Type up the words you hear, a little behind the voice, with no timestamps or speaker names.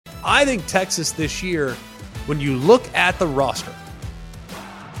I think Texas this year, when you look at the roster,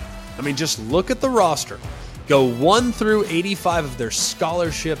 just look at the roster. Go 1 through 85 of their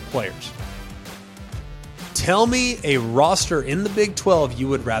scholarship players. Tell me a roster in the Big 12 you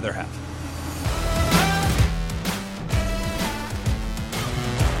would rather have.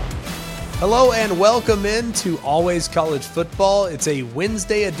 Hello and welcome into Always College Football. It's a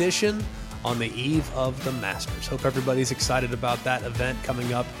Wednesday edition on the eve of the Masters. Hope everybody's excited about that event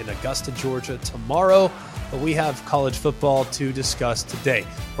coming up in Augusta, Georgia tomorrow. But we have college football to discuss today.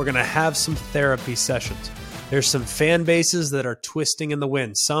 We're going to have some therapy sessions. There's some fan bases that are twisting in the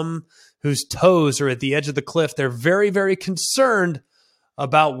wind. Some whose toes are at the edge of the cliff. They're very, very concerned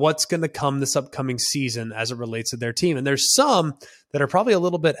about what's going to come this upcoming season as it relates to their team. And there's some that are probably a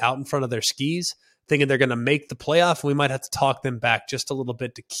little bit out in front of their skis, thinking they're going to make the playoff. And we might have to talk them back just a little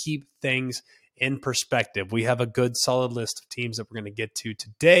bit to keep things in perspective. We have a good, solid list of teams that we're going to get to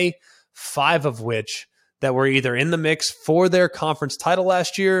today, 5 of which that were either in the mix for their conference title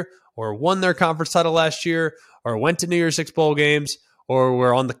last year or won their conference title last year or went to New Year's Six bowl games or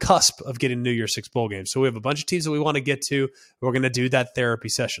we're on the cusp of getting New Year's Six bowl games. So we have a bunch of teams that we want to get to. We're going to do that therapy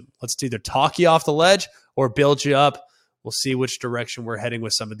session. Let's either talk you off the ledge or build you up. We'll see which direction we're heading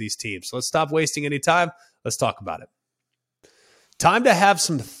with some of these teams. So let's stop wasting any time. Let's talk about it. Time to have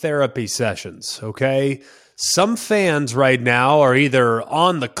some therapy sessions, okay? Some fans right now are either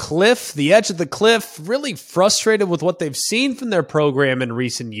on the cliff, the edge of the cliff, really frustrated with what they've seen from their program in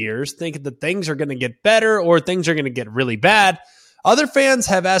recent years, thinking that things are going to get better or things are going to get really bad. Other fans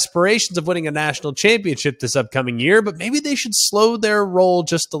have aspirations of winning a national championship this upcoming year, but maybe they should slow their roll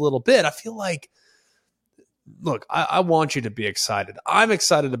just a little bit. I feel like, look, I want you to be excited. I'm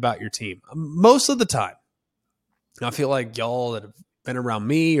excited about your team most of the time. I feel like y'all that have been around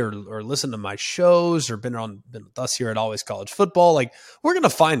me or listened to my shows or been with us here at Always College Football, like we're going to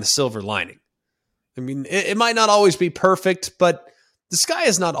find the silver lining. It might not always be perfect, but the sky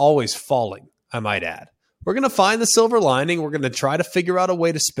is not always falling, I might add. We're going to find the silver lining. We're going to try to figure out a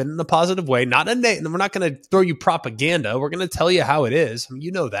way to spin it in a positive way. We're not going to throw you propaganda. We're going to tell you how it is.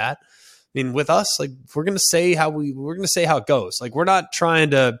 You know that. With us, like we're going to say how it goes. Like we're not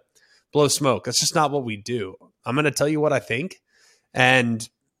trying to blow smoke. That's just not what we do. I'm going to tell you what I think. And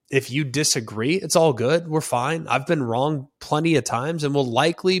if you disagree, it's all good. We're fine. I've been wrong plenty of times and will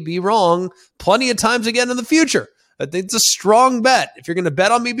likely be wrong plenty of times again in the future. I think it's a strong bet. If you're going to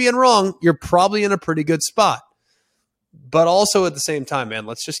bet on me being wrong, you're probably in a pretty good spot. But also at the same time, man,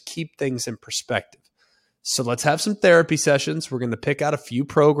 let's just keep things in perspective. So let's have some therapy sessions. We're going to pick out a few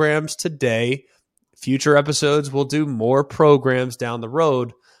programs today. Future episodes, we'll do more programs down the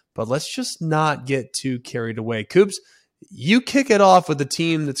road. But let's just not get too carried away. Coops, you kick it off with a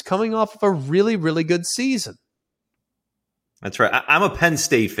team that's coming off of a really, really good season. That's right. I'm a Penn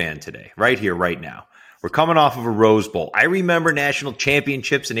State fan today, right here, right now. We're coming off of a Rose Bowl. I remember national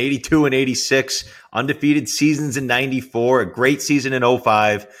championships in 82 and 86, undefeated seasons in 94, a great season in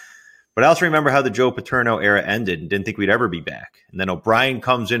 05. But I also remember how the Joe Paterno era ended and didn't think we'd ever be back. And then O'Brien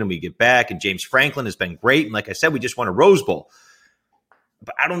comes in and we get back, and James Franklin has been great. And like I said, we just won a Rose Bowl.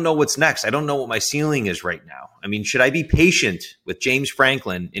 But I don't know what's next. I don't know what my ceiling is right now. Should I be patient with James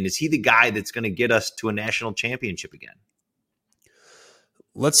Franklin? And is he the guy that's going to get us to a national championship again?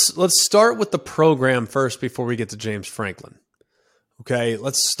 Let's start with the program first before we get to James Franklin. Okay,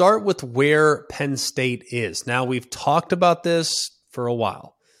 let's start with where Penn State is. Now, we've talked about this for a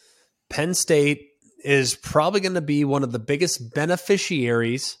while. Penn State is probably going to be one of the biggest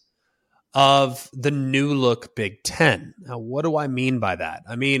beneficiaries of the new look Big Ten. Now, what do I mean by that?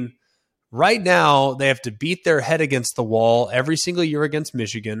 Right now, they have to beat their head against the wall every single year against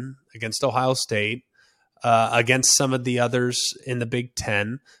Michigan, against Ohio State, against some of the others in the Big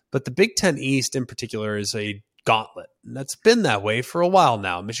Ten. But the Big Ten East in particular is a gauntlet. And that's been that way for a while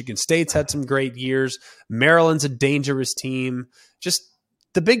now. Michigan State's had some great years. Maryland's a dangerous team. Just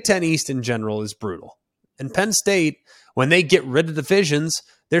the Big Ten East in general is brutal. And Penn State, when they get rid of divisions,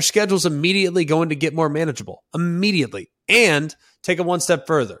 their schedule's immediately going to get more manageable. Immediately. And take it one step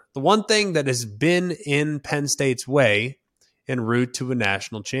further. The one thing that has been in Penn State's way en route to a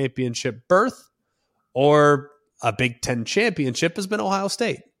national championship berth or a Big Ten championship has been Ohio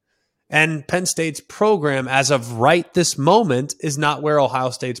State. And Penn State's program, as of right this moment, is not where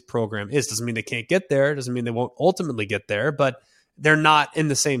Ohio State's program is. Doesn't mean they can't get there. Doesn't mean they won't ultimately get there, but they're not in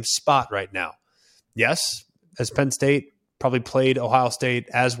the same spot right now. Yes, as Penn State probably played Ohio State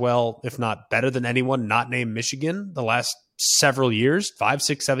as well, if not better than anyone not named Michigan the last several years, 5,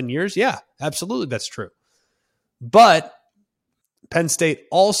 6, 7 years. Yeah, absolutely. That's true. But Penn State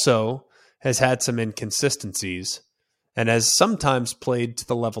also has had some inconsistencies and has sometimes played to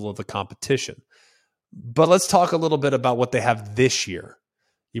the level of the competition. But let's talk a little bit about what they have this year.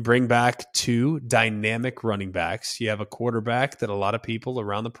 You bring back 2 dynamic running backs. You have a quarterback that a lot of people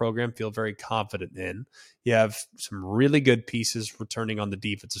around the program feel very confident in. You have some really good pieces returning on the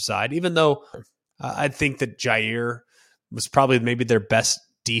defensive side, even though I think that Jair was probably maybe their best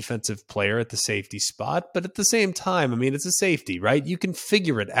defensive player at the safety spot. But at the same time, I mean, it's a safety, right? You can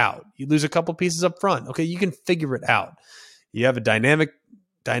figure it out. You lose a couple pieces up front. Okay, you can figure it out. You have a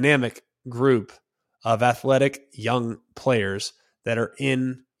dynamic group of athletic young players that are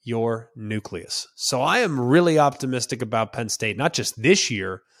in your nucleus. So I am really optimistic about Penn State, not just this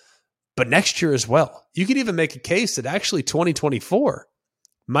year, but next year as well. You could even make a case that actually 2024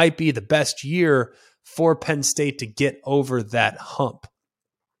 might be the best year for Penn State to get over that hump.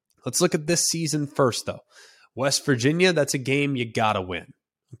 Let's look at this season first, though. West Virginia, that's a game you got to win.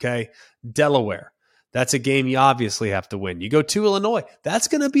 Okay? Delaware, that's a game you obviously have to win. You go to Illinois, that's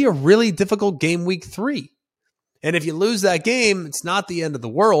going to be a really difficult game week 3. And if you lose that game, it's not the end of the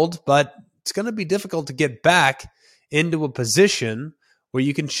world, but it's going to be difficult to get back into a position where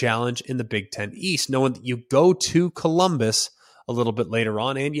you can challenge in the Big Ten East, knowing that you go to Columbus a little bit later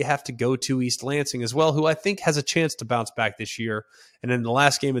on, and you have to go to East Lansing as well, who I think has a chance to bounce back this year. And in the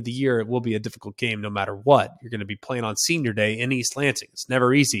last game of the year, it will be a difficult game no matter what. You're going to be playing on Senior Day in East Lansing. It's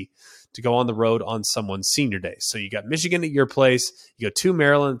never easy to go on the road on someone's Senior Day. So you got Michigan at your place. You go to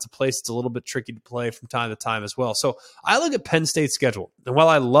Maryland. It's a place that's a little bit tricky to play from time to time as well. So I look at Penn State's schedule, and while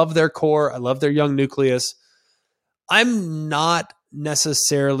I love their core, I love their young nucleus, I'm not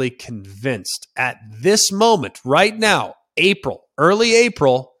necessarily convinced at this moment, right now, early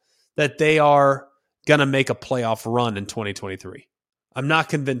April, that they are going to make a playoff run in 2023. I'm not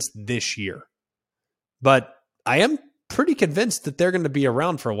convinced this year, but I am pretty convinced that they're going to be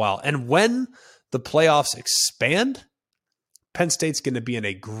around for a while. And when the playoffs expand, Penn State's going to be in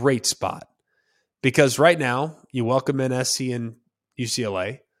a great spot because right now you welcome in SC and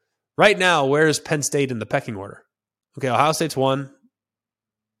UCLA. Right now, where is Penn State in the pecking order? Okay, Ohio State's 1.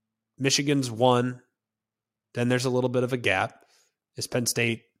 Michigan's 1. Then there's a little bit of a gap. Is Penn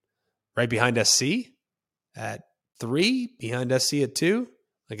State right behind SC at 3, behind SC at 2?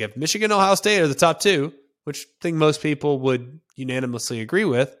 Like if Michigan and Ohio State are the top 2, which I think most people would unanimously agree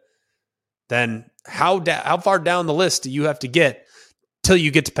with, then how far down the list do you have to get till you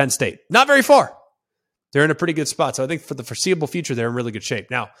get to Penn State? Not very far. They're in a pretty good spot. So I think for the foreseeable future, they're in really good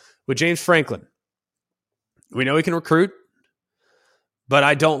shape. Now, with James Franklin, we know he can recruit, but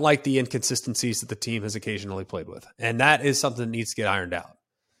I don't like the inconsistencies that the team has occasionally played with. And that is something that needs to get ironed out.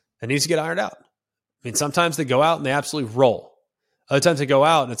 It needs to get ironed out. I mean, sometimes they go out and they absolutely roll. Other times they go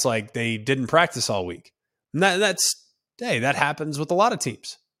out and it's like they didn't practice all week. And that happens with a lot of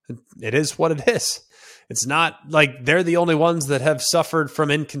teams. It is what it is. It's not like they're the only ones that have suffered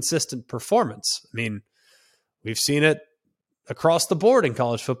from inconsistent performance. I mean, we've seen it across the board in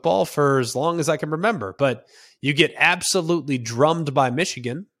college football for as long as I can remember. But you get absolutely drummed by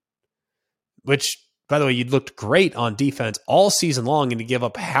Michigan, which, by the way, you looked great on defense all season long, and you give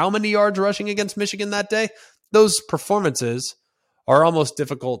up how many yards rushing against Michigan that day? Those performances are almost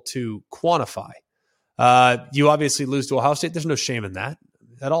difficult to quantify. You obviously lose to Ohio State. There's no shame in that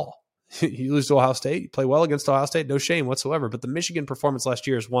at all. You lose to Ohio State, you play well against Ohio State, no shame whatsoever. But the Michigan performance last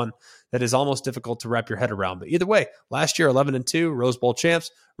year is one that is almost difficult to wrap your head around. But either way, last year, 11-2, Rose Bowl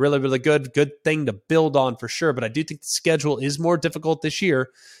champs, really, really good thing to build on for sure. But I do think the schedule is more difficult this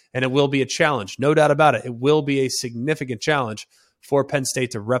year, and it will be a challenge. No doubt about it. It will be a significant challenge for Penn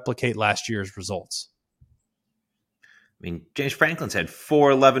State to replicate last year's results. I mean, James Franklin's had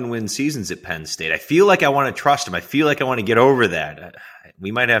 4 11-win seasons at Penn State. I feel like I want to trust him. I feel like I want to get over that.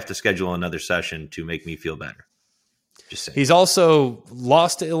 We might have to schedule another session to make me feel better. Just saying. He's also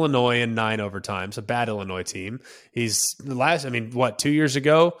lost to Illinois in 9 overtimes, a bad Illinois team. He's 2 years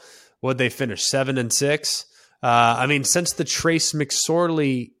ago, would they finish 7-6? Since the Trace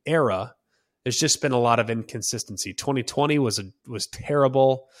McSorley era, there's just been a lot of inconsistency. 2020 was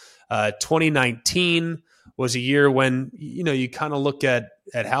terrible. 2019 was a year when, you kind of look at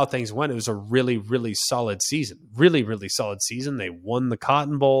how things went. It was a really, really solid season. Really, really solid season. They won the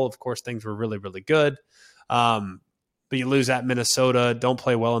Cotton Bowl. Of course, things were really, really good. But you lose at Minnesota, don't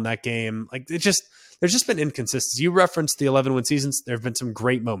play well in that game. There's just been inconsistency. You referenced the 11-win seasons. There have been some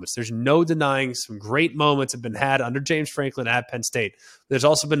great moments. There's no denying some great moments have been had under James Franklin at Penn State. There's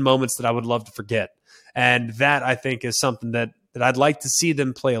also been moments that I would love to forget. And that, I think, is something that I'd like to see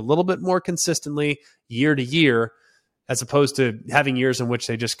them play a little bit more consistently year to year, as opposed to having years in which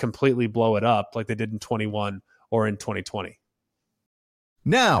they just completely blow it up like they did in 21 or in 2020.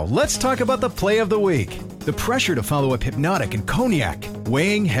 Now, let's talk about the play of the week. The pressure to follow up Hypnotic and Cognac,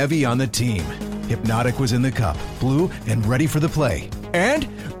 weighing heavy on the team. Hypnotic was in the cup, blue, and ready for the play. And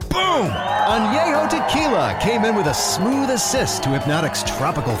boom! Añejo Tequila came in with a smooth assist to Hypnotic's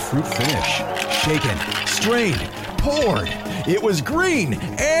tropical fruit finish. Shaken, strained, poured. It was green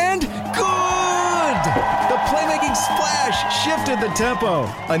and good! The playmaking splash shifted the tempo.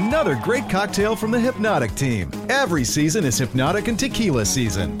 Another great cocktail from the Hypnotic team. Every season is Hypnotic and Tequila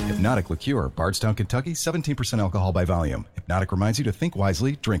season. Hypnotic Liqueur, Bardstown, Kentucky, 17% alcohol by volume. Hypnotic reminds you to think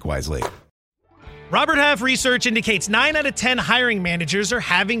wisely, drink wisely. Robert Half research indicates 9 out of 10 hiring managers are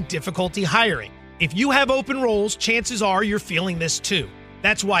having difficulty hiring. If you have open roles, chances are you're feeling this too.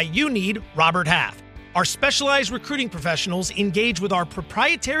 That's why you need Robert Half. Our specialized recruiting professionals engage with our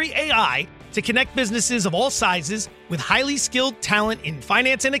proprietary AI to connect businesses of all sizes with highly skilled talent in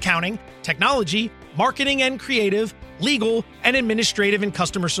finance and accounting, technology, marketing and creative, legal, and administrative and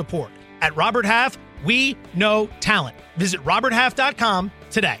customer support. At Robert Half, we know talent. Visit roberthalf.com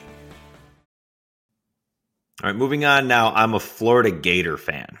today. All right, moving on now. I'm a Florida Gator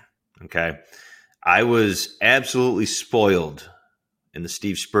fan, okay? I was absolutely spoiled in the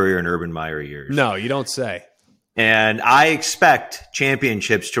Steve Spurrier and Urban Meyer years. No, you don't say. And I expect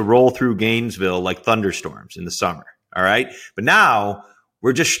championships to roll through Gainesville like thunderstorms in the summer, all right? But now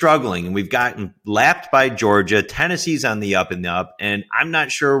we're just struggling, and we've gotten lapped by Georgia. Tennessee's on the up and up, and I'm not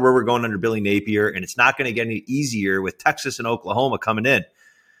sure where we're going under Billy Napier, and it's not going to get any easier with Texas and Oklahoma coming in.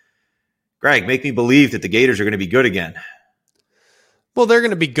 Greg, make me believe that the Gators are going to be good again. Well, they're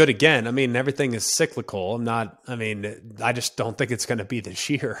going to be good again. I mean, everything is cyclical. I just don't think it's going to be this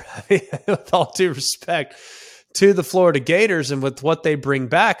year. I mean, with all due respect to the Florida Gators and with what they bring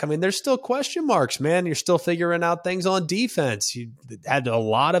back, I mean, there's still question marks, man. You're still figuring out things on defense. You had a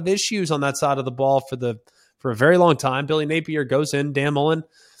lot of issues on that side of the ball for a very long time. Billy Napier goes in, Dan Mullen,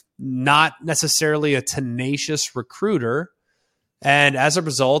 not necessarily a tenacious recruiter. And as a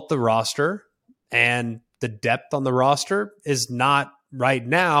result, the roster and the depth on the roster is not right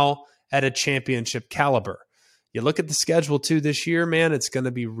now at a championship caliber. You look at the schedule too this year, man, it's going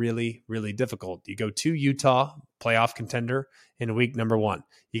to be really, really difficult. You go to Utah, playoff contender, in week number 1.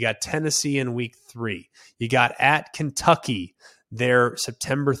 You got Tennessee in week 3. You got at Kentucky there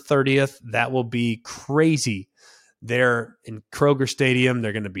September 30th. That will be crazy. They're in Kroger Stadium.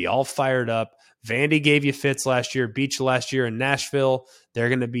 They're going to be all fired up. Vandy gave you fits last year, beat you last year in Nashville. They're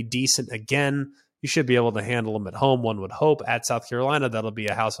going to be decent again. You should be able to handle them at home, one would hope. At South Carolina, that'll be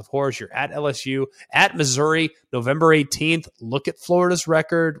a house of horrors. You're at LSU, at Missouri, November 18th. Look at Florida's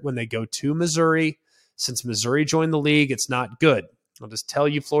record when they go to Missouri. Since Missouri joined the league, it's not good. I'll just tell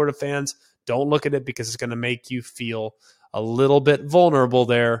you, Florida fans, don't look at it because it's going to make you feel a little bit vulnerable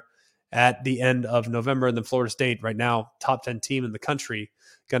there at the end of November. And then Florida State, right now, top 10 team in the country,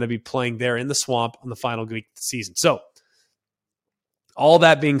 going to be playing there in the swamp on the final week of the season. So, all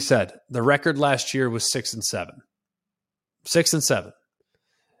that being said, the record last year was 6-7. 6-7.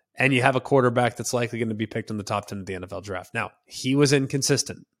 And you have a quarterback that's likely going to be picked in the top 10 of the NFL draft. Now, he was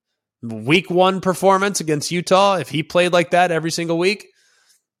inconsistent. Week 1 performance against Utah, if he played like that every single week,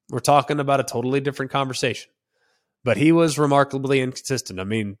 we're talking about a totally different conversation. But he was remarkably inconsistent. I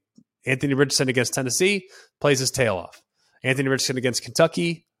mean, Anthony Richardson against Tennessee plays his tail off. Anthony Richardson against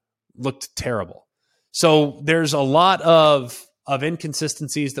Kentucky looked terrible. So there's a lot of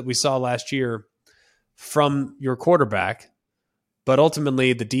inconsistencies that we saw last year from your quarterback, but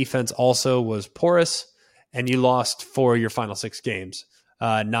ultimately the defense also was porous, and you lost 4 of your final 6 games,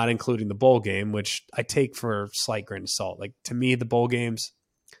 not including the bowl game, which I take for a slight grain of salt. Like, to me, the bowl games,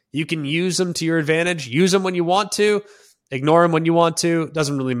 you can use them to your advantage, use them when you want to, ignore them when you want to, it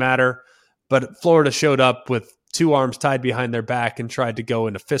doesn't really matter. But Florida showed up with 2 arms tied behind their back and tried to go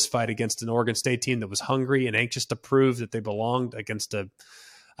in a fist fight against an Oregon State team that was hungry and anxious to prove that they belonged against a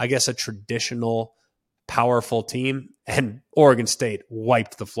traditional, powerful team. And Oregon State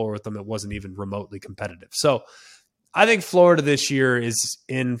wiped the floor with them. It wasn't even remotely competitive. So I think Florida this year is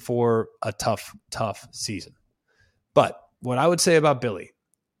in for a tough season. But what I would say about Billy,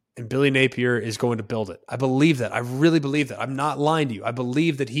 and Billy Napier is going to build it. I believe that. I really believe that. I'm not lying to you. I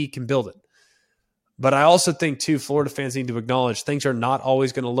believe that he can build it. But I also think, too, Florida fans need to acknowledge things are not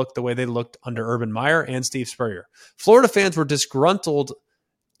always going to look the way they looked under Urban Meyer and Steve Spurrier. Florida fans were disgruntled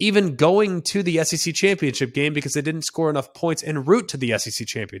even going to the SEC championship game because they didn't score enough points en route to the SEC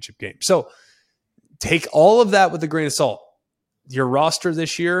championship game. So take all of that with a grain of salt. Your roster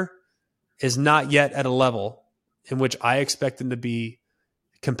this year is not yet at a level in which I expect them to be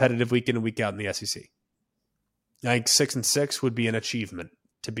competitive week in and week out in the SEC. I think 6-6 would be an achievement,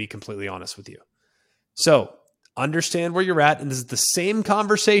 to be completely honest with you. So understand where you're at. And this is the same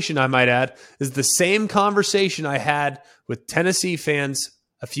conversation, I might add, is the same conversation I had with Tennessee fans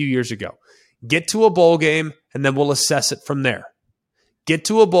a few years ago. Get to a bowl game, and then we'll assess it from there. Get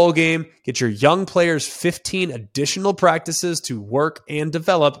to a bowl game, get your young players 15 additional practices to work and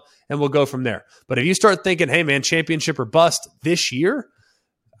develop, and we'll go from there. But if you start thinking, hey, man, championship or bust this year,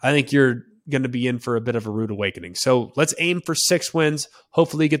 I think you're going to be in for a bit of a rude awakening. So let's aim for 6 wins.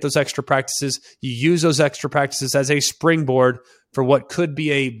 Hopefully you get those extra practices. You use those extra practices as a springboard for what could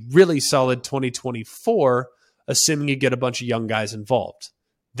be a really solid 2024, assuming you get a bunch of young guys involved.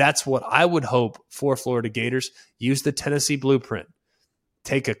 That's what I would hope for Florida Gators. Use the Tennessee blueprint.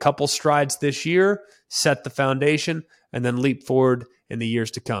 Take a couple strides this year, set the foundation, and then leap forward in the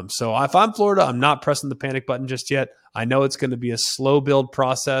years to come. So if I'm Florida, I'm not pressing the panic button just yet. I know it's going to be a slow build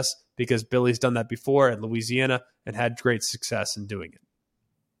process because Billy's done that before at Louisiana and had great success in doing it.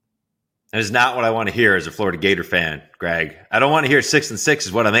 That is not what I want to hear as a Florida Gator fan, Greg. I don't want to hear 6-6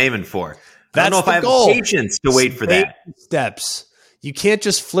 is what I'm aiming for. I don't know if I have patience to wait for that. Steps. You can't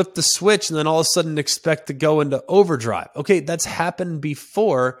just flip the switch and then all of a sudden expect to go into overdrive. Okay, that's happened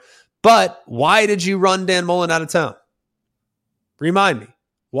before, but why did you run Dan Mullen out of town? Remind me.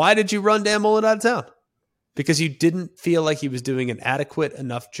 Why did you run Dan Mullen out of town? Because you didn't feel like he was doing an adequate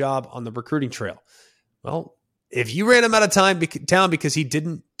enough job on the recruiting trail. Well, if you ran him out of town because he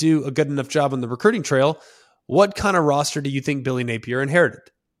didn't do a good enough job on the recruiting trail, what kind of roster do you think Billy Napier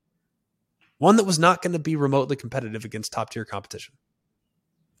inherited? One that was not going to be remotely competitive against top-tier competition.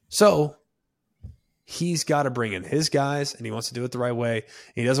 So he's got to bring in his guys, and he wants to do it the right way.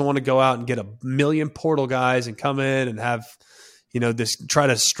 He doesn't want to go out and get a million portal guys and come in and have, this try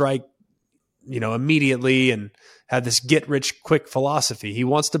to strike, immediately and have this get-rich-quick philosophy. He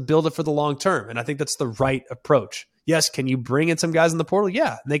wants to build it for the long term, and I think that's the right approach. Yes, can you bring in some guys in the portal?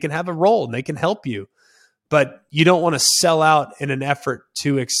 Yeah, and they can have a role, and they can help you. But you don't want to sell out in an effort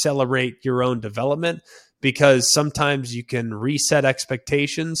to accelerate your own development, because sometimes you can reset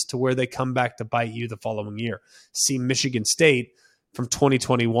expectations to where they come back to bite you the following year. See Michigan State from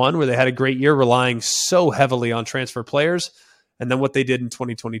 2021, where they had a great year relying so heavily on transfer players, and then what they did in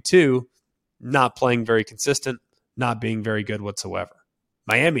 2022, not playing very consistent, not being very good whatsoever.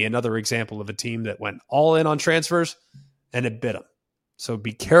 Miami, another example of a team that went all in on transfers, and it bit them. So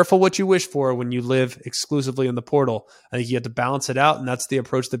be careful what you wish for when you live exclusively in the portal. I think you have to balance it out, and that's the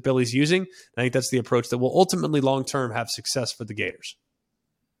approach that Billy's using. I think that's the approach that will ultimately long-term have success for the Gators.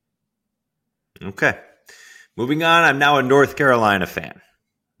 Okay. Moving on, I'm now a North Carolina fan.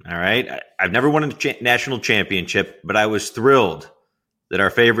 All right. I've never won a national championship, but I was thrilled that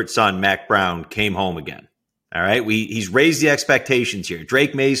our favorite son, Mac Brown, came home again. All right. He's raised the expectations here.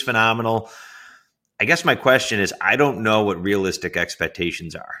 Drake May's phenomenal. I guess my question is, I don't know what realistic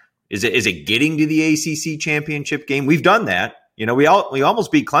expectations are. Is it getting to the ACC championship game? We've done that. We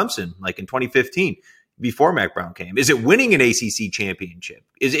almost beat Clemson like in 2015 before Mac Brown came. Is it winning an ACC championship?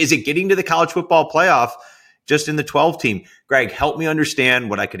 Is it getting to the college football playoff just in the 12 team? Greg, help me understand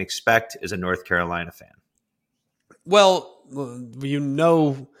what I can expect as a North Carolina fan. Well,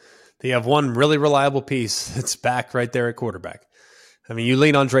 they have one really reliable piece that's back right there at quarterback. I mean, you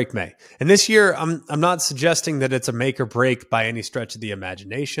lean on Drake May. And this year, I'm not suggesting that it's a make or break by any stretch of the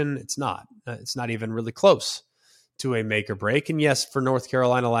imagination. It's not. It's not even really close to a make or break. And yes, for North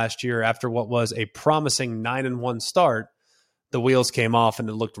Carolina last year, after what was a promising 9-1 start, the wheels came off and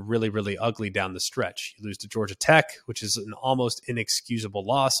it looked really, really ugly down the stretch. You lose to Georgia Tech, which is an almost inexcusable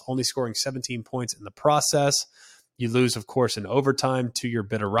loss, only scoring 17 points in the process. You lose, of course, in overtime to your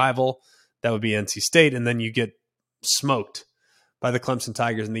bitter rival. That would be NC State. And then you get smoked by the Clemson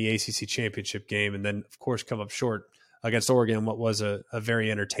Tigers in the ACC championship game, and then, of course, come up short against Oregon, what was a very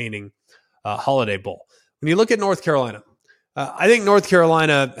entertaining Holiday Bowl. When you look at North Carolina, I think North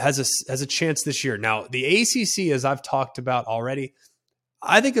Carolina has a chance this year. Now, the ACC, as I've talked about already,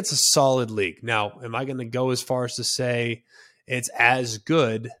 I think it's a solid league. Now, am I going to go as far as to say it's as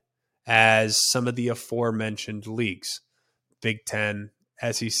good as some of the aforementioned leagues? Big 10,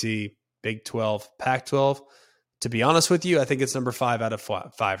 SEC, Big 12, Pac-12. To be honest with you, I think it's number 5 out of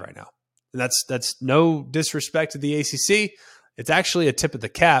 5 right now. And that's no disrespect to the ACC. It's actually a tip of the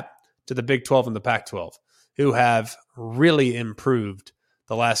cap to the Big 12 and the Pac-12, who have really improved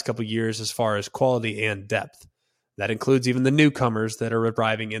the last couple of years as far as quality and depth. That includes even the newcomers that are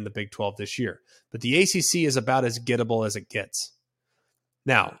arriving in the Big 12 this year. But the ACC is about as gettable as it gets.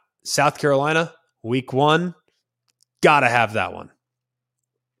 Now, South Carolina, week 1, got to have that one.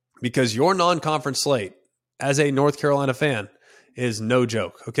 Because your non-conference slate, as a North Carolina fan, is no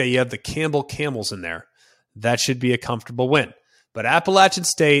joke. Okay, you have the Campbell Camels in there. That should be a comfortable win. But Appalachian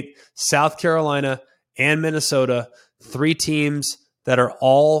State, South Carolina, and Minnesota, 3 teams that are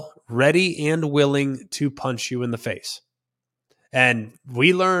all ready and willing to punch you in the face. And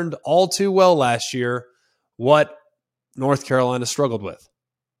we learned all too well last year what North Carolina struggled with.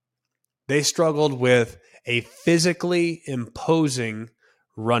 They struggled with a physically imposing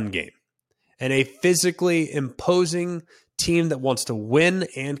run game and a physically imposing team that wants to win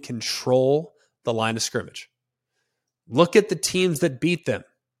and control the line of scrimmage. Look at the teams that beat them,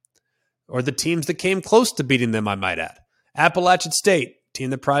 or the teams that came close to beating them, I might add. Appalachian State, team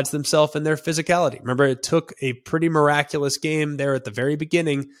that prides themselves in their physicality. Remember, it took a pretty miraculous game there at the very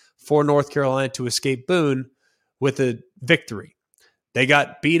beginning for North Carolina to escape Boone with a victory. They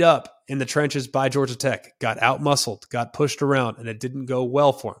got beat up in the trenches by Georgia Tech, got out-muscled, got pushed around, and it didn't go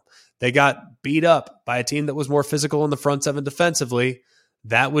well for them. They got beat up by a team that was more physical in the front seven defensively.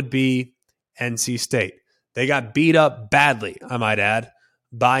 That would be NC State. They got beat up badly, I might add,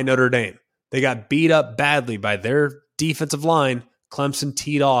 by Notre Dame. They got beat up badly by their defensive line. Clemson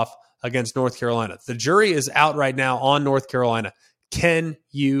teed off against North Carolina. The jury is out right now on North Carolina. Can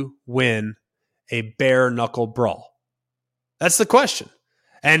you win a bare-knuckle brawl? That's the question.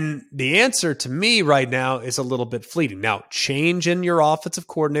 And the answer to me right now is a little bit fleeting. Now, change in your offensive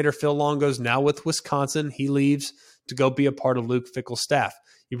coordinator. Phil Longo's now with Wisconsin. He leaves to go be a part of Luke Fickell's staff.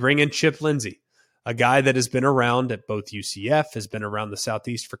 You bring in Chip Lindsey, a guy that has been around at both UCF, has been around the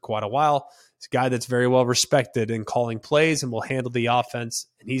Southeast for quite a while. He's a guy that's very well respected in calling plays and will handle the offense.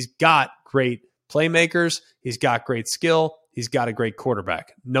 And he's got great playmakers. He's got great skill. He's got a great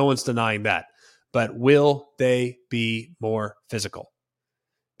quarterback. No one's denying that. But will they be more physical?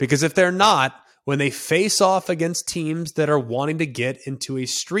 Because if they're not, when they face off against teams that are wanting to get into a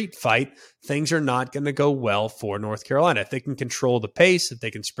street fight, things are not going to go well for North Carolina. If they can control the pace, if they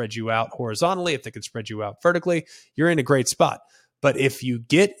can spread you out horizontally, if they can spread you out vertically, you're in a great spot. But if you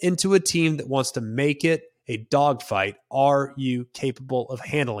get into a team that wants to make it a dogfight, are you capable of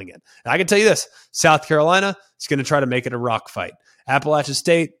handling it? And I can tell you this, South Carolina is going to try to make it a rock fight. Appalachian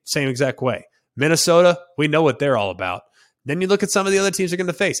State, same exact way. Minnesota, we know what they're all about. Then you look at some of the other teams they're going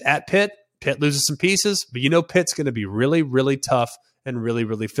to face. At Pitt loses some pieces, but you know Pitt's going to be really, really tough and really,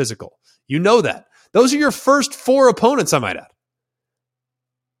 really physical. You know that. Those are your first 4 opponents, I might add.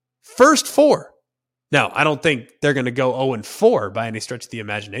 First 4. Now, I don't think they're going to go 0-4 by any stretch of the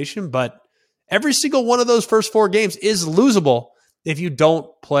imagination, but every single one of those first 4 games is losable if you don't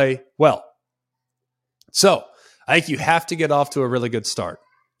play well. So I think you have to get off to a really good start.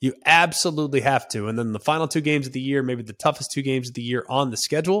 You absolutely have to. And then the final 2 games of the year, maybe the toughest 2 games of the year on the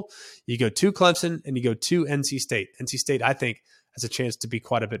schedule, you go to Clemson and you go to NC State. NC State, I think, has a chance to be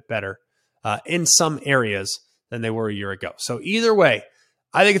quite a bit better in some areas than they were a year ago. So either way,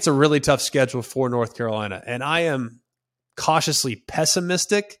 I think it's a really tough schedule for North Carolina. And I am cautiously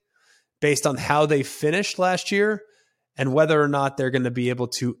pessimistic based on how they finished last year and whether or not they're going to be able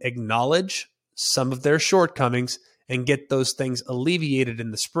to acknowledge some of their shortcomings and get those things alleviated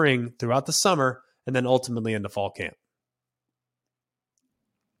in the spring, throughout the summer, and then ultimately into fall camp.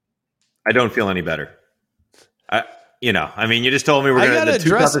 I don't feel any better. You just told me we're going to the 2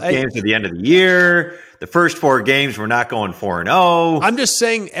 toughest games at the end of the year. The first 4 games, we're not going 4-0. I'm just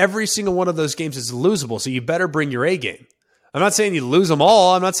saying every single one of those games is losable, so you better bring your A game. I'm not saying you lose them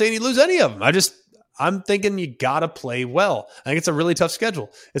all. I'm not saying you lose any of them. I'm thinking you got to play well. I think it's a really tough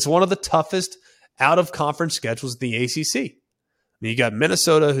schedule. It's one of the toughest out-of-conference schedules in the ACC. You got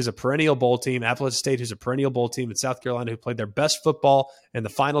Minnesota, who's a perennial bowl team, Appalachian State, who's a perennial bowl team, and South Carolina, who played their best football in the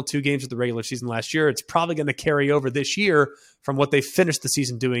final 2 games of the regular season last year. It's probably going to carry over this year from what they finished the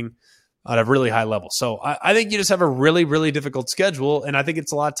season doing at a really high level. So I think you just have a really, really difficult schedule, and I think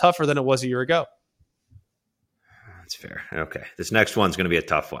it's a lot tougher than it was a year ago. That's fair. Okay. This next one's going to be a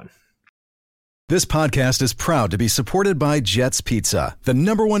tough one. This podcast is proud to be supported by Jets Pizza, the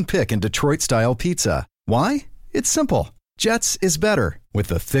 #1 pick in Detroit-style pizza. Why? It's simple. Jets is better. With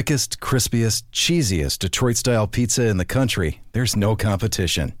the thickest, crispiest, cheesiest Detroit-style pizza in the country, there's no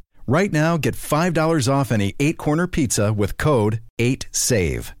competition. Right now, get $5 off any 8-corner pizza with code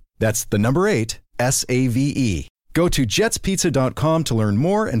 8SAVE. That's the number 8, S-A-V-E. Go to jetspizza.com to learn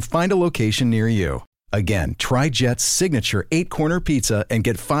more and find a location near you. Again, try Jet's signature 8-corner pizza and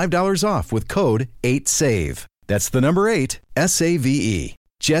get $5 off with code 8SAVE. That's the number 8, S-A-V-E.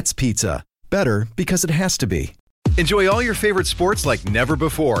 Jet's Pizza. Better because it has to be. Enjoy all your favorite sports like never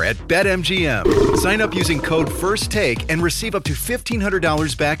before at BetMGM. Sign up using code FIRSTTAKE and receive up to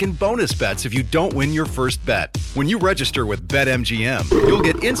 $1,500 back in bonus bets if you don't win your first bet. When you register with BetMGM, you'll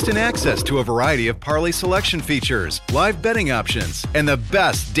get instant access to a variety of parlay selection features, live betting options, and the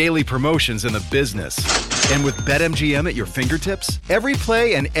best daily promotions in the business. And with BetMGM at your fingertips, every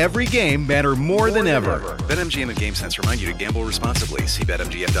play and every game matter more than ever. BetMGM and GameSense remind you to gamble responsibly. See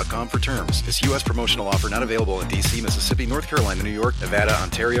BetMGM.com for terms. This U.S. promotional offer not available in D.C., Mississippi, North Carolina, New York, Nevada,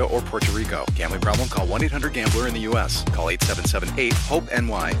 Ontario, or Puerto Rico. Gambling problem? Call 1-800-GAMBLER in the U.S. Call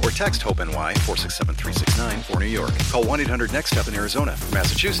 877-8-HOPE-NY or text HOPE-NY 467-369 for New York. Call 1-800-NEXT-STEP in Arizona. For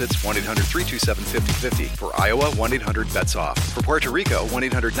Massachusetts, 1-800-327-5050. For Iowa, 1-800-BETS-OFF. For Puerto Rico,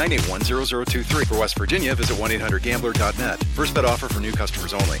 1-800-981-0023. For West Virginia, visit 1-800-GAMBLER.net. First bet offer for new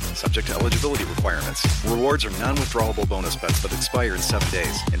customers only. Subject to eligibility requirements. Rewards are non-withdrawable bonus bets that expire in 7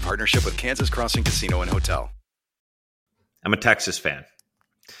 days. In partnership with Kansas Crossing Casino and Hotel. I'm a Texas fan.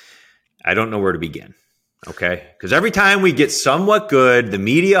 I don't know where to begin. Okay? Because every time we get somewhat good, the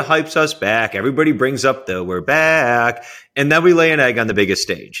media hypes us back. Everybody brings up the we're back. And then we lay an egg on the biggest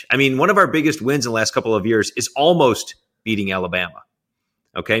stage. I mean, one of our biggest wins in the last couple of years is almost beating Alabama.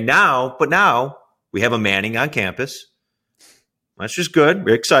 Okay? Now we have a Manning on campus. That's just good.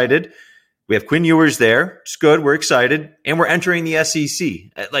 We're excited. We have Quinn Ewers there. It's good. We're excited. And we're entering the SEC.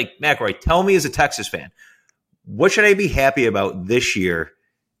 Like, McElroy, tell me as a Texas fan, what should I be happy about this year?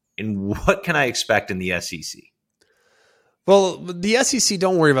 And what can I expect in the SEC? Well, the SEC,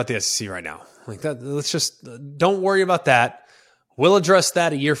 don't worry about the SEC right now. Like that, let's just don't worry about that. We'll address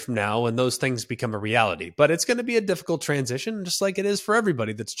that a year from now when those things become a reality. But it's going to be a difficult transition, just like it is for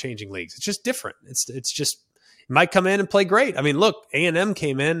everybody that's changing leagues. It's just different. It's just it might come in and play great. I mean, look, A&M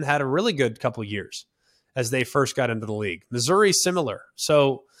came in, had a really good couple years as they first got into the league. Missouri, similar.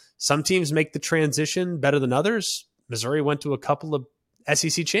 So some teams make the transition better than others. Missouri went to a couple of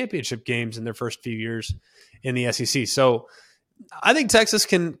SEC championship games in their first few years in the SEC. So I think Texas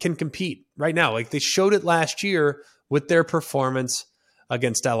can compete right now. Like they showed it last year with their performance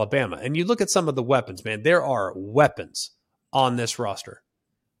against Alabama. And you look at some of the weapons, man, there are weapons on this roster.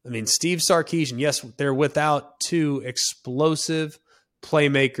 I mean, Steve Sarkisian, yes, they're without two explosive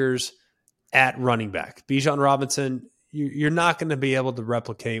playmakers at running back. Bijan Robinson, you're not going to be able to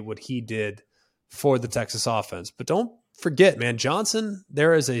replicate what he did for the Texas offense. But don't forget, man, Johnson,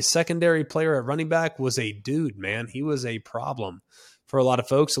 there is a secondary player at running back, was a dude, man. He was a problem for a lot of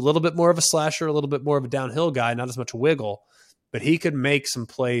folks. A little bit more of a slasher, a little bit more of a downhill guy, not as much wiggle, but he could make some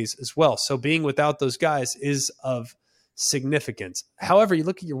plays as well. So being without those guys is of significance. However, you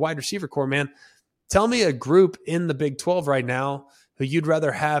look at your wide receiver core, man, tell me a group in the Big 12 right now who you'd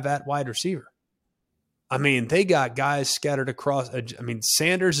rather have at wide receiver. I mean, they got guys scattered across. I mean,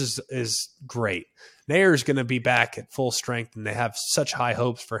 Sanders is great. Nayer's going to be back at full strength, and they have such high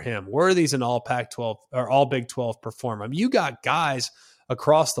hopes for him. Worthy's an all Pac-12 or all Big 12 performer. I mean, you got guys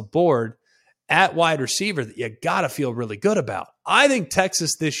across the board at wide receiver that you got to feel really good about. I think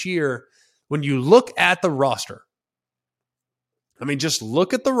Texas this year, when you look at the roster, I mean, just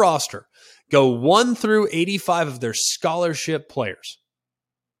look at the roster. Go 1 through 85 of their scholarship players.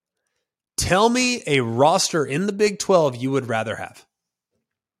 Tell me a roster in the Big 12 you would rather have.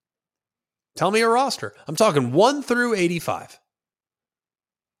 Tell me a roster. I'm talking 1 through 85.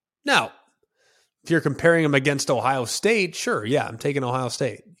 Now, if you're comparing them against Ohio State, sure, yeah, I'm taking Ohio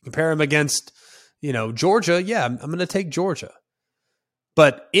State. Compare them against, Georgia, yeah, I'm going to take Georgia.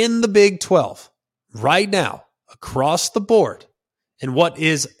 But in the Big 12, right now, across the board, in what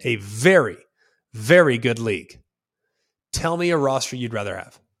is a very, very good league, tell me a roster you'd rather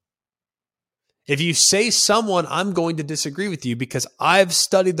have. If you say someone, I'm going to disagree with you because I've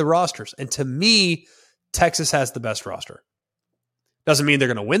studied the rosters. And to me, Texas has the best roster. Doesn't mean they're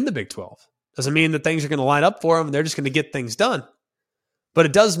going to win the Big 12. Doesn't mean that things are going to line up for them and they're just going to get things done. But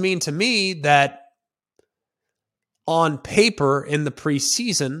it does mean to me that on paper in the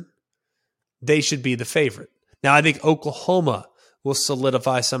preseason, they should be the favorite. Now, I think Oklahoma will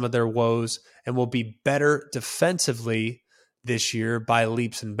solidify some of their woes and will be better defensively this year by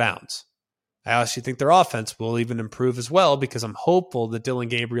leaps and bounds. I actually think their offense will even improve as well because I'm hopeful that Dylan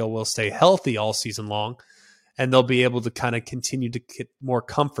Gabriel will stay healthy all season long and they'll be able to kind of continue to get more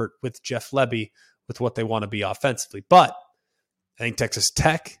comfort with Jeff Lebby with what they want to be offensively. But I think Texas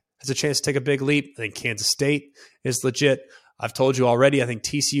Tech has a chance to take a big leap. I think Kansas State is legit. I've told you already, I think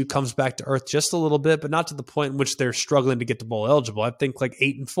TCU comes back to earth just a little bit, but not to the point in which they're struggling to get to bowl eligible. I think like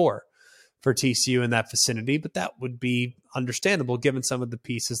 8-4 for TCU in that vicinity, but that would be understandable given some of the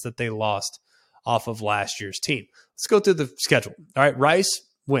pieces that they lost off of last year's team. Let's go through the schedule. All right, Rice,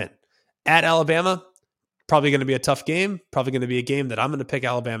 win. At Alabama, probably going to be a tough game, probably going to be a game that I'm going to pick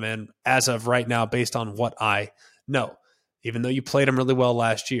Alabama in as of right now based on what I know, even though you played them really well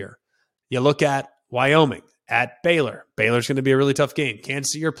last year. You look at Wyoming, at Baylor. Baylor's going to be a really tough game.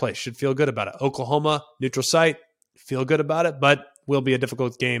 Kansas at your place, should feel good about it. Oklahoma, neutral site, feel good about it, but will be a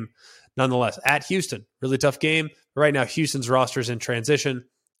difficult game nonetheless, at Houston, really tough game. Right now, Houston's roster is in transition.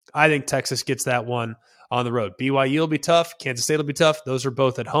 I think Texas gets that one on the road. BYU will be tough. Kansas State will be tough. Those are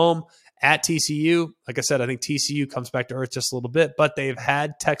both at home. At TCU, like I said, I think TCU comes back to earth just a little bit, but they've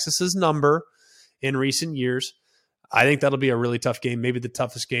had Texas's number in recent years. I think that'll be a really tough game, maybe the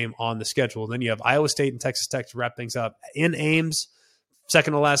toughest game on the schedule. And then you have Iowa State and Texas Tech to wrap things up in Ames,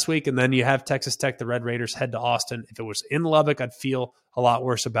 second to last week, and then you have Texas Tech, the Red Raiders, head to Austin. If it was in Lubbock, I'd feel a lot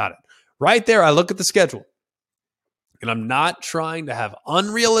worse about it. Right there, I look at the schedule, and I'm not trying to have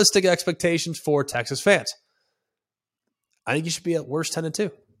unrealistic expectations for Texas fans. I think you should be at worst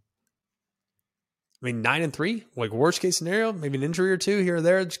 10-2. I mean, 9-3, like worst case scenario, maybe an injury or two here or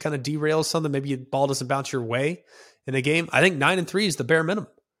there, just kind of derails something. Maybe the ball doesn't bounce your way in a game. I think 9-3 is the bare minimum.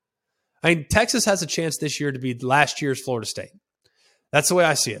 I mean, Texas has a chance this year to be last year's Florida State. That's the way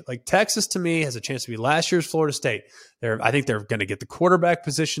I see it. Like Texas, to me, has a chance to be last year's Florida State. I think they're going to get the quarterback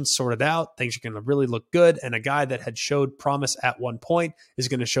position sorted out. Things are going to really look good. And a guy that had showed promise at one point is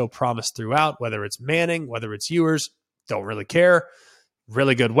going to show promise throughout, whether it's Manning, whether it's Ewers, don't really care.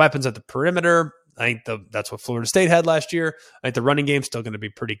 Really good weapons at the perimeter. I think that's what Florida State had last year. I think the running game's still going to be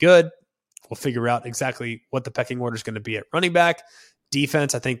pretty good. We'll figure out exactly what the pecking order is going to be at running back.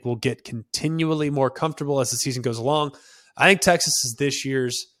 Defense, I think, will get continually more comfortable as the season goes along. I think Texas is this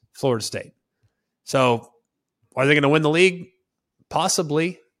year's Florida State. So are they going to win the league?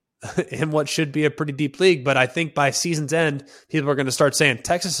 Possibly in what should be a pretty deep league. But I think by season's end, people are going to start saying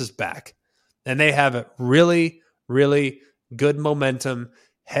Texas is back. And they have a really, really good momentum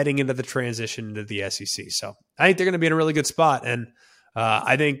heading into the transition into the SEC. So I think they're going to be in a really good spot. And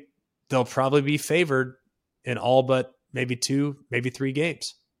I think they'll probably be favored in all but maybe 2, maybe 3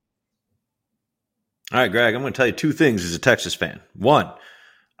 games. All right, Greg, I'm going to tell you 2 things as a Texas fan. 1,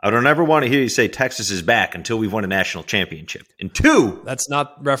 I don't ever want to hear you say Texas is back until we've won a national championship. And 2, that's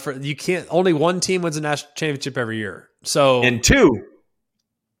not reference. You can't. Only one team wins a national championship every year. So, and 2,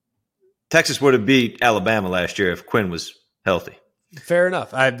 Texas would have beat Alabama last year if Quinn was healthy. Fair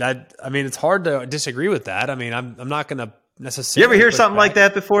enough. I mean, it's hard to disagree with that. I mean, I'm not going to necessarily. You ever hear something like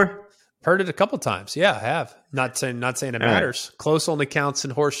that before? Heard it a couple times. Yeah, I have. Not saying it matters. Right. Close only counts in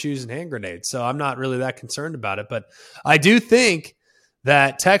horseshoes and hand grenades. So I'm not really that concerned about it. But I do think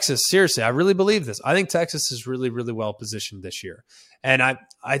that Texas, seriously, I really believe this. I think Texas is really, really well positioned this year. And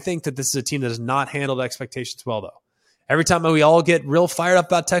I think that this is a team that has not handled expectations well, though. Every time we all get real fired up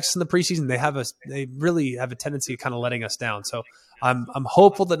about Texas in the preseason, they really have a tendency of kind of letting us down. So I'm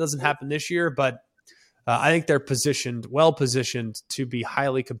hopeful that doesn't happen this year, but I think they're well positioned to be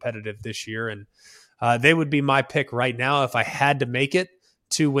highly competitive this year. And they would be my pick right now if I had to make it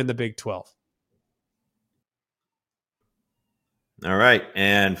to win the Big 12. All right.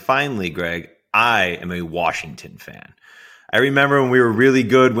 And finally, Greg, I am a Washington fan. I remember when we were really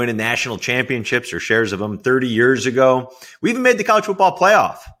good winning national championships or shares of them 30 years ago. We even made the college football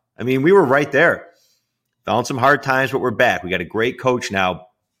playoff. I mean, we were right there. Found some hard times, but we're back. We got a great coach now.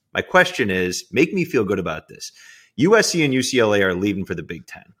 My question is, make me feel good about this. USC and UCLA are leaving for the Big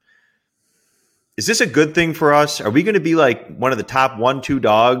Ten. Is this a good thing for us? Are we going to be like one of the top 1-2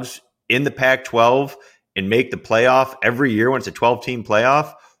 dogs in the Pac-12 and make the playoff every year when it's a 12-team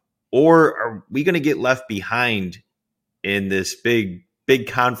playoff? Or are we going to get left behind in this big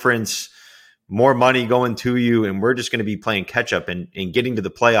conference, more money going to you, and we're just going to be playing catch up and getting to the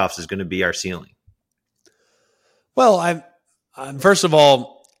playoffs is going to be our ceiling? Well, I'm first of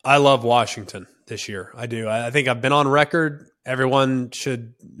all, I love Washington this year. I do. I think I've been on record. Everyone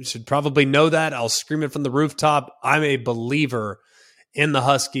should probably know that. I'll scream it from the rooftop. I'm a believer in the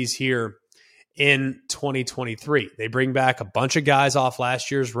Huskies here in 2023. They bring back a bunch of guys off last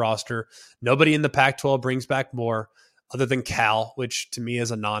year's roster. Nobody in the Pac-12 brings back more other than Cal, which to me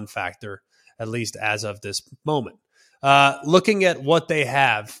is a non-factor, at least as of this moment. Looking at what they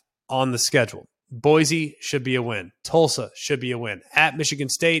have on the schedule, Boise should be a win. Tulsa should be a win. At Michigan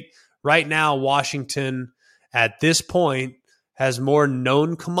State, right now, Washington at this point has more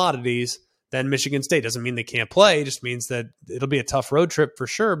known commodities than Michigan State. Doesn't mean they can't play. It just means that it'll be a tough road trip for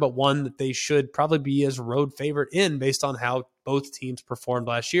sure, but one that they should probably be as road favorite in based on how both teams performed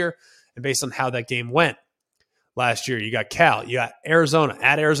last year and based on how that game went last year. You got Cal, you got Arizona.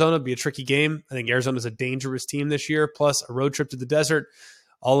 At Arizona, be a tricky game. I think Arizona's a dangerous team this year, plus a road trip to the desert.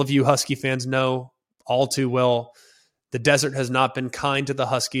 All of you Husky fans know all too well the desert has not been kind to the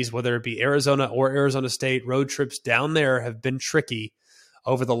Huskies, whether it be Arizona or Arizona State. Road trips down there have been tricky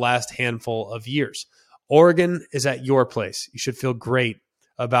over the last handful of years. Oregon is at your place. You should feel great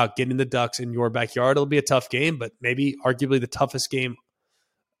about getting the Ducks in your backyard. It'll be a tough game, but maybe arguably the toughest game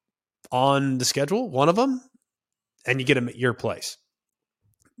on the schedule, one of them, and you get them at your place.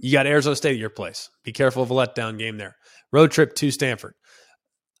 You got Arizona State at your place. Be careful of a letdown game there. Road trip to Stanford.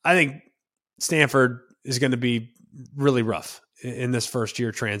 I think Stanford is going to be really rough in this first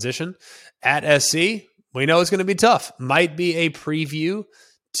year transition. At SC, we know it's going to be tough. Might be a preview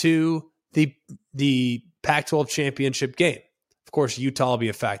to the Pac-12 championship game. Of course, Utah will be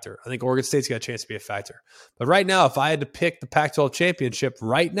a factor. I think Oregon State's got a chance to be a factor. But right now, if I had to pick the Pac-12 championship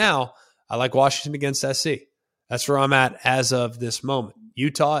right now, I like Washington against SC. That's where I'm at as of this moment.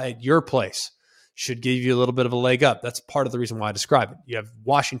 Utah at your place should give you a little bit of a leg up. That's part of the reason why I describe it. You have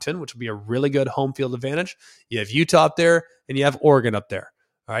Washington, which will be a really good home field advantage. You have Utah up there, and you have Oregon up there.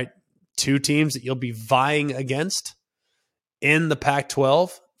 All right, two teams that you'll be vying against in the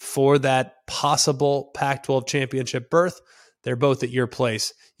Pac-12 for that possible Pac-12 championship berth. They're both at your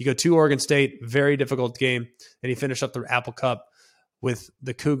place. You go to Oregon State, very difficult game, and you finish up the Apple Cup with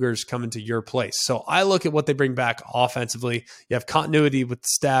the Cougars coming to your place. So I look at what they bring back offensively. You have continuity with the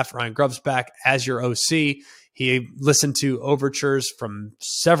staff. Ryan Grubb's back as your OC. He listened to overtures from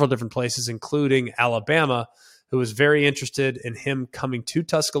several different places, including Alabama, who was very interested in him coming to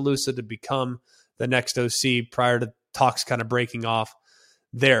Tuscaloosa to become the next OC prior to talks kind of breaking off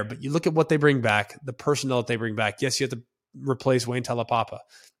there. But you look at what they bring back, the personnel that they bring back. Yes, you have to replace Wayne Talapapa.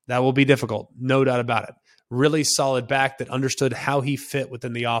 That will be difficult, no doubt about it. Really solid back that understood how he fit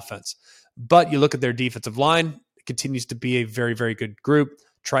within the offense. But you look at their defensive line, it continues to be a very, very good group.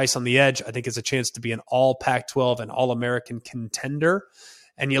 Trice on the edge, I think, is a chance to be an all Pac-12 and all-American contender.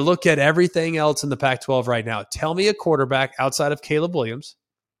 And you look at everything else in the Pac-12 right now. Tell me a quarterback outside of Caleb Williams.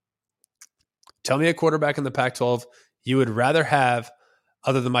 Tell me a quarterback in the Pac-12 you would rather have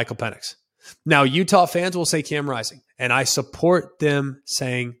other than Michael Penix. Now, Utah fans will say Cam Rising, and I support them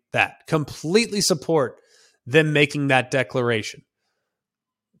saying that. Completely support them making that declaration.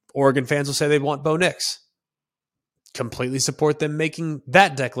 Oregon fans will say they want Bo Nix. Completely support them making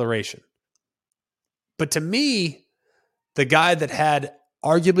that declaration. But to me, the guy that had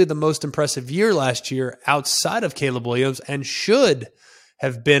arguably the most impressive year last year outside of Caleb Williams and should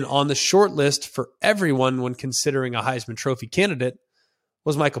have been on the short list for everyone when considering a Heisman Trophy candidate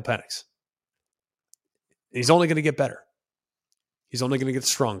was Michael Penix. He's only going to get better. He's only going to get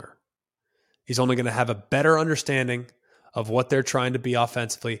stronger. He's only going to have a better understanding of what they're trying to be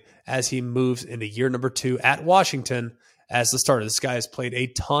offensively as he moves into year number 2 at Washington as the starter. This guy has played a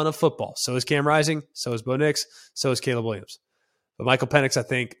ton of football. So is Cam Rising, so is Bo Nix, so is Caleb Williams. But Michael Penix, I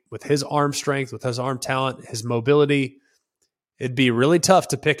think, with his arm strength, with his arm talent, his mobility, it'd be really tough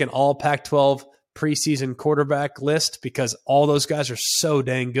to pick an all Pac-12 preseason quarterback list because all those guys are so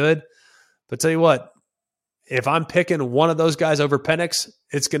dang good. But tell you what, if I'm picking one of those guys over Penix,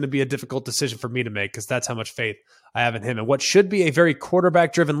 it's going to be a difficult decision for me to make because that's how much faith I have in him. And what should be a very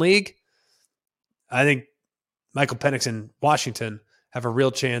quarterback-driven league, I think Michael Penix and Washington have a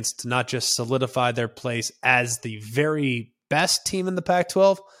real chance to not just solidify their place as the very best team in the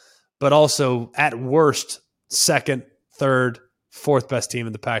Pac-12, but also at worst, second, third, fourth best team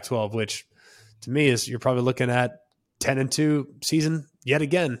in the Pac-12, which to me is you're probably looking at 10-2 season yet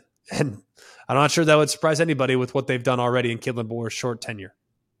again. And I'm not sure that would surprise anybody with what they've done already in Kalen Moore's short tenure.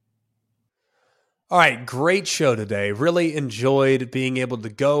 All right, great show today. Really enjoyed being able to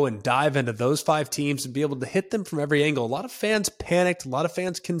go and dive into those 5 teams and be able to hit them from every angle. A lot of fans panicked, a lot of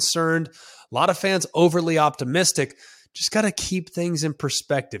fans concerned, a lot of fans overly optimistic. Just got to keep things in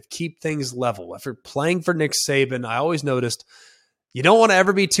perspective, keep things level. If you're playing for Nick Saban, I always noticed you don't want to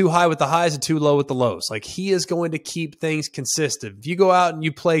ever be too high with the highs and too low with the lows. Like, he is going to keep things consistent. If you go out and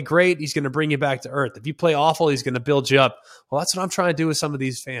you play great, he's going to bring you back to earth. If you play awful, he's going to build you up. Well, that's what I'm trying to do with some of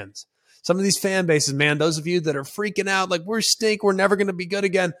these fans. Some of these fan bases, man, those of you that are freaking out, like, we're stink, we're never going to be good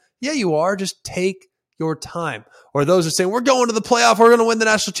again. Yeah, you are. Just take your time. Or those are saying, we're going to the playoff, we're going to win the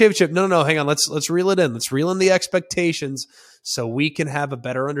national championship. No, hang on. Let's reel it in. Let's reel in the expectations so we can have a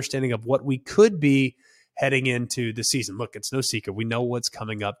better understanding of what we could be heading into the season. Look, it's no secret. We know what's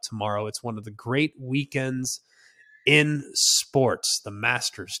coming up tomorrow. It's one of the great weekends in sports. The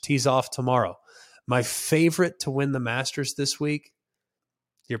Masters tees off tomorrow. My favorite to win the Masters this week,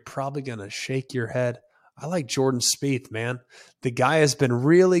 you're probably going to shake your head. I like Jordan Spieth, man. The guy has been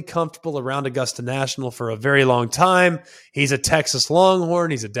really comfortable around Augusta National for a very long time. He's a Texas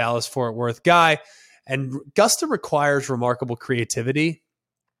Longhorn. He's a Dallas-Fort Worth guy. And Augusta requires remarkable creativity.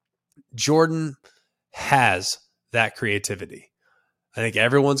 Jordan has that creativity. I think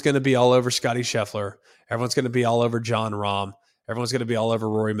everyone's going to be all over Scotty Scheffler. Everyone's going to be all over Jon Rahm. Everyone's going to be all over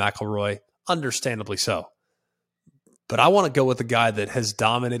Rory McIlroy, understandably so. But I want to go with a guy that has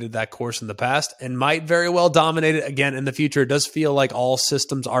dominated that course in the past and might very well dominate it again in the future. It does feel like all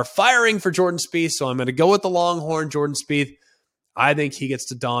systems are firing for Jordan Spieth, so I'm going to go with the Longhorn, Jordan Spieth. I think he gets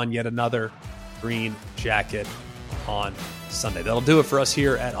to don yet another green jacket on Sunday. That'll do it for us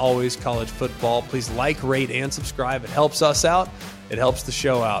here at Always College Football. Please like, rate, and subscribe. It helps us out. It helps the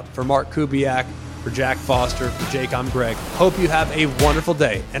show out. For Mark Kubiak, for Jack Foster, for Jake, I'm Greg. Hope you have a wonderful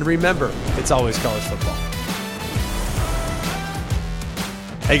day. And remember, it's always college football.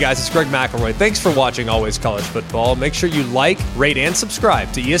 Hey guys, it's Greg McElroy. Thanks for watching Always College Football. Make sure you like, rate, and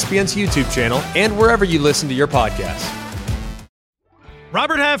subscribe to ESPN's YouTube channel and wherever you listen to your podcasts.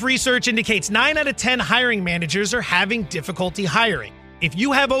 Robert Half research indicates 9 out of 10 hiring managers are having difficulty hiring. If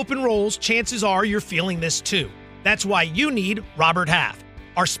you have open roles, chances are you're feeling this too. That's why you need Robert Half.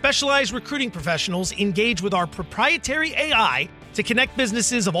 Our specialized recruiting professionals engage with our proprietary AI to connect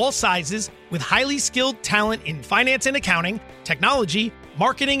businesses of all sizes with highly skilled talent in finance and accounting, technology,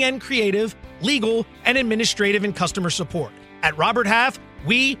 marketing and creative, legal, and administrative and customer support. At Robert Half,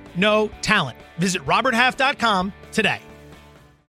 we know talent. Visit roberthalf.com today.